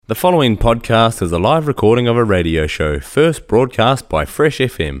The following podcast is a live recording of a radio show first broadcast by Fresh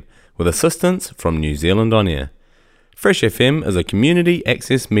FM with assistance from New Zealand On Air. Fresh FM is a community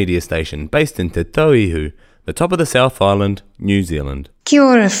access media station based in Te Tauihu, the top of the South Island, New Zealand. Kia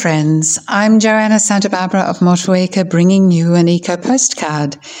ora, friends. I'm Joanna Santa Barbara of Motueka, bringing you an eco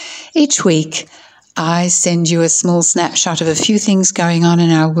postcard. Each week, I send you a small snapshot of a few things going on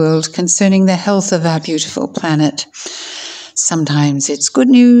in our world concerning the health of our beautiful planet. Sometimes it's good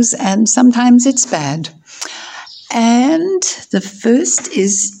news and sometimes it's bad. And the first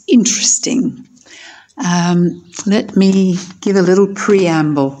is interesting. Let me give a little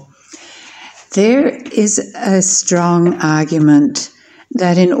preamble. There is a strong argument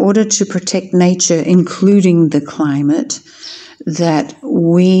that in order to protect nature, including the climate, that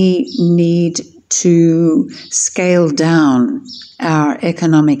we need to scale down our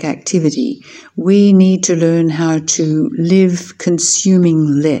economic activity. We need to learn how to live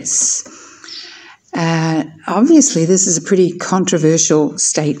consuming less. Obviously, this is a pretty controversial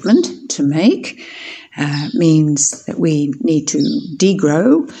statement to make. Means that we need to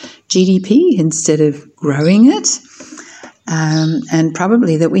degrow GDP instead of growing it, and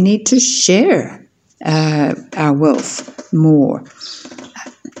probably that we need to share our wealth more.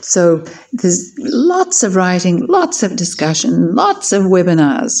 So there's lots of writing, lots of discussion, lots of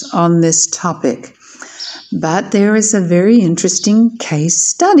webinars on this topic. But there is a very interesting case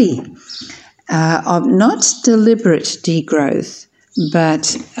study of not deliberate degrowth,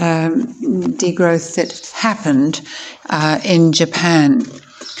 but degrowth that happened in Japan.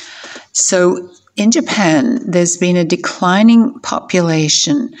 So in Japan, there's been a declining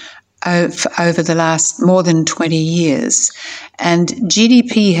population over the last more than 20 years, and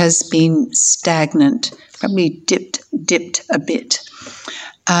GDP has been stagnant, probably dipped a bit.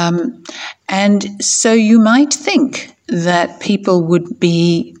 And so you might think that people would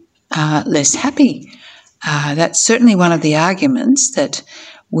be less happy. That's certainly one of the arguments, that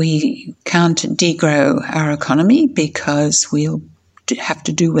we can't degrow our economy because we'll have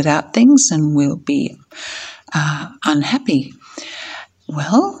to do without things and we'll be unhappy.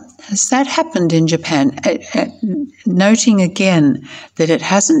 Well, has that happened in Japan? Noting again that it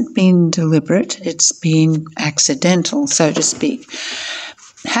hasn't been deliberate, it's been accidental, so to speak.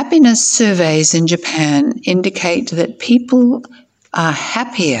 Happiness surveys in Japan indicate that people are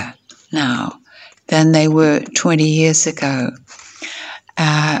happier now than they were 20 years ago.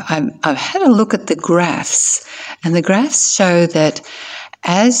 I've had a look at the graphs, and the graphs show that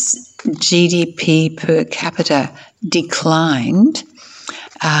as GDP per capita declined,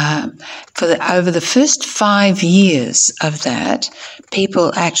 over the first 5 years of that,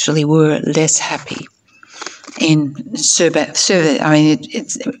 people actually were less happy. In survey,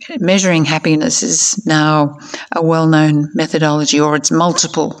 it's measuring happiness is now a well-known methodology, or it's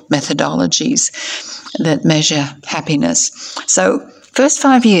multiple methodologies that measure happiness. So, first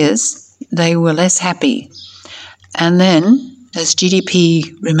 5 years, they were less happy. And then, as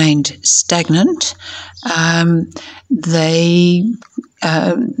GDP remained stagnant, the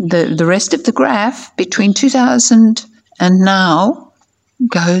rest of the graph between 2000 and now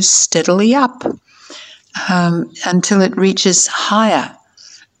goes steadily up until it reaches higher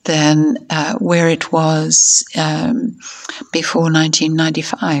than where it was before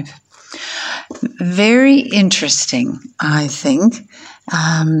 1995. Very interesting, I think,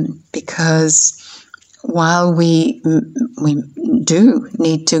 because while we do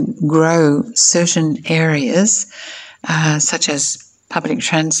need to grow certain areas, such as public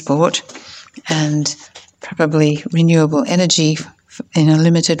transport and probably renewable energy in a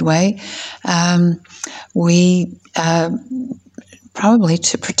limited way, we probably,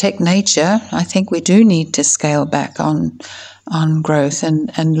 to protect nature, I think we do need to scale back on growth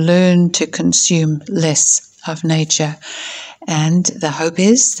and learn to consume less of nature. And the hope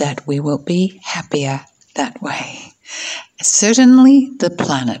is that we will be happier that way. Certainly the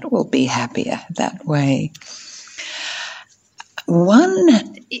planet will be happier that way.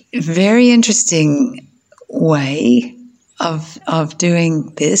 One very interesting way of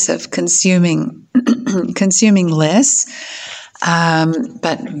doing this, of consuming less,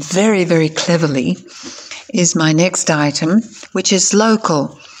 but very, very cleverly, is my next item, which is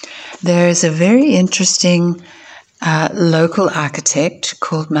local. There is a very interesting local architect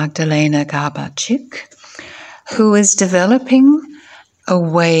called Magdalena Garbarczyk, who is developing a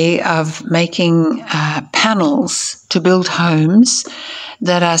way of making panels to build homes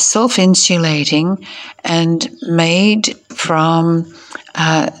that are self-insulating and made from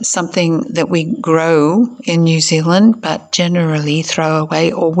something that we grow in New Zealand but generally throw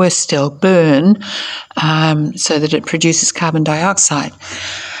away, or worse still, burn, so that it produces carbon dioxide.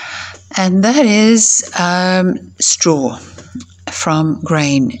 and that is straw from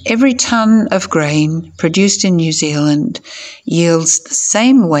grain. Every tonne of grain produced in New Zealand yields the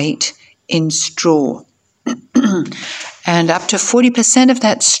same weight in straw. And up to 40% of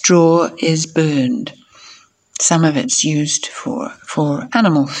that straw is burned. Some of it's used for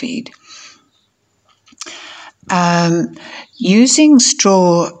animal feed. Using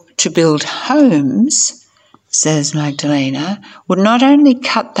straw to build homes, says Magdalena, would not only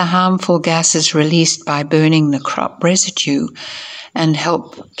cut the harmful gases released by burning the crop residue and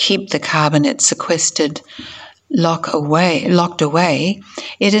help keep the carbon it sequestered locked away,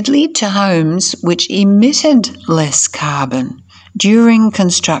 it'd lead to homes which emitted less carbon during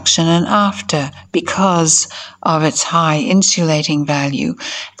construction and after because of its high insulating value,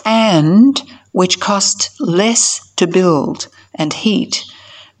 and which cost less to build and heat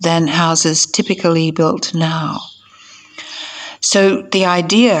than houses typically built now. So the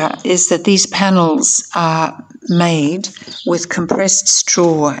idea is that these panels are made with compressed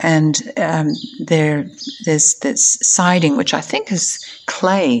straw, and there's this siding, which I think is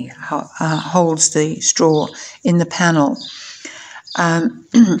clay, holds the straw in the panel.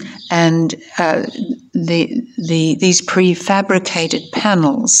 These prefabricated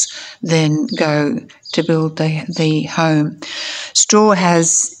panels then go to build the home. Straw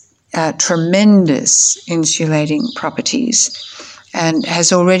has tremendous insulating properties and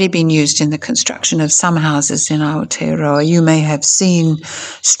has already been used in the construction of some houses in Aotearoa. You may have seen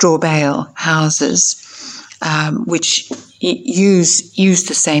straw bale houses, which use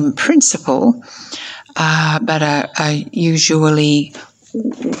the same principle, but are usually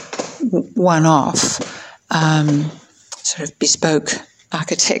one-off, sort of bespoke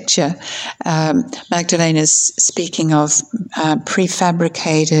architecture. Magdalena's speaking of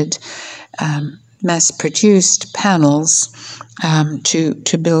prefabricated, mass-produced panels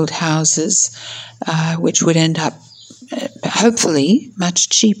to build houses, which would end up hopefully much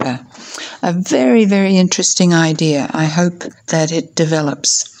cheaper. A very, very interesting idea. I hope that it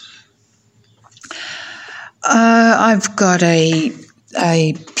develops. I've got a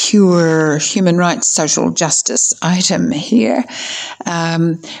pure human rights social justice item here,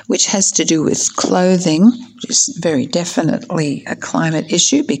 which has to do with clothing, which is very definitely a climate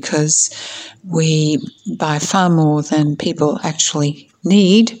issue because we buy far more than people actually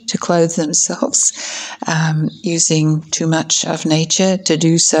need to clothe themselves, using too much of nature to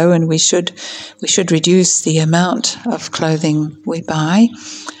do so, and we should reduce the amount of clothing we buy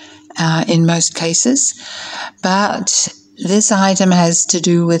in most cases. But this item has to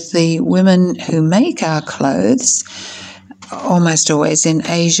do with the women who make our clothes, almost always in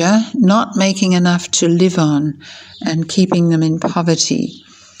Asia, not making enough to live on and keeping them in poverty,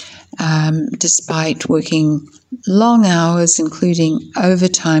 despite working long hours, including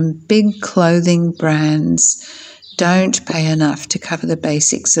overtime. Big clothing brands don't pay enough to cover the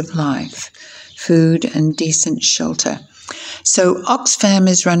basics of life, food and decent shelter. So Oxfam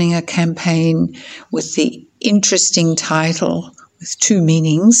is running a campaign with the interesting title, with two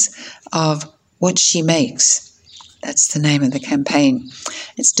meanings, of What She Makes. That's the name of the campaign.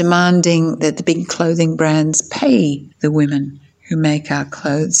 It's demanding that the big clothing brands pay the women who make our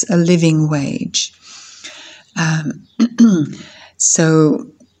clothes a living wage. So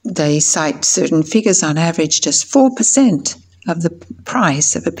they cite certain figures. On average, just 4% of the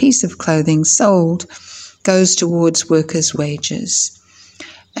price of a piece of clothing sold goes towards workers' wages.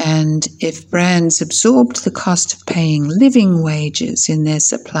 And if brands absorbed the cost of paying living wages in their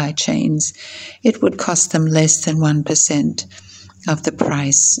supply chains, it would cost them less than 1% of the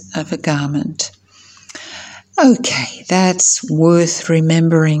price of a garment. Okay, that's worth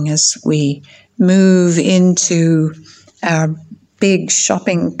remembering as we move into our big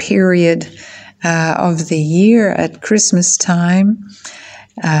shopping period of the year at Christmas time.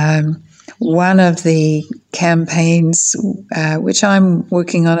 One of the campaigns, which I'm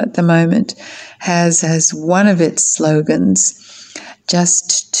working on at the moment, has as one of its slogans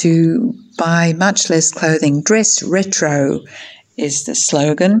just to buy much less clothing. Dress retro is the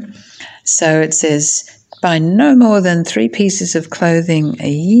slogan. So it says, buy no more than 3 pieces of clothing a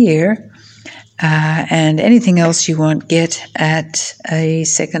year, and anything else you want, get at a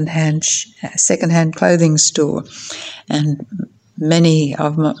secondhand clothing store. And many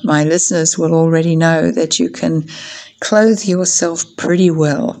of my listeners will already know that you can clothe yourself pretty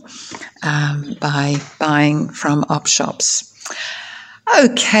well by buying from op shops.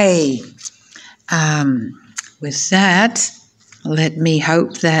 Okay, with that, let me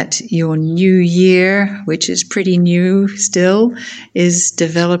hope that your new year, which is pretty new still, is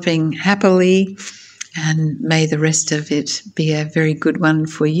developing happily and may the rest of it be a very good one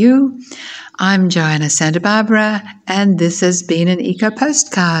for you. I'm Joanna Santa Barbara, and this has been an Eco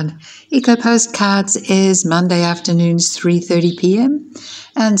Postcard. Eco Postcards is Monday afternoons 3:30 p.m.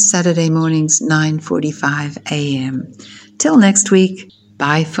 and Saturday mornings 9:45 a.m. Till next week,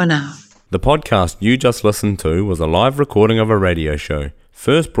 bye for now. The podcast you just listened to was a live recording of a radio show,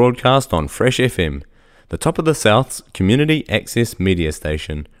 first broadcast on Fresh FM, the top of the South's community access media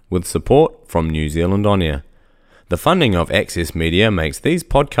station, with support from New Zealand On Air. The funding of Access Media makes these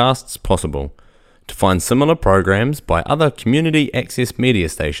podcasts possible. To find similar programs by other community access media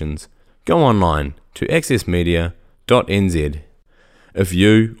stations, go online to accessmedia.nz. If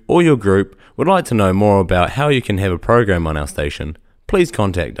you or your group would like to know more about how you can have a program on our station, please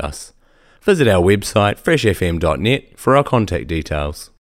contact us. Visit our website freshfm.net for our contact details.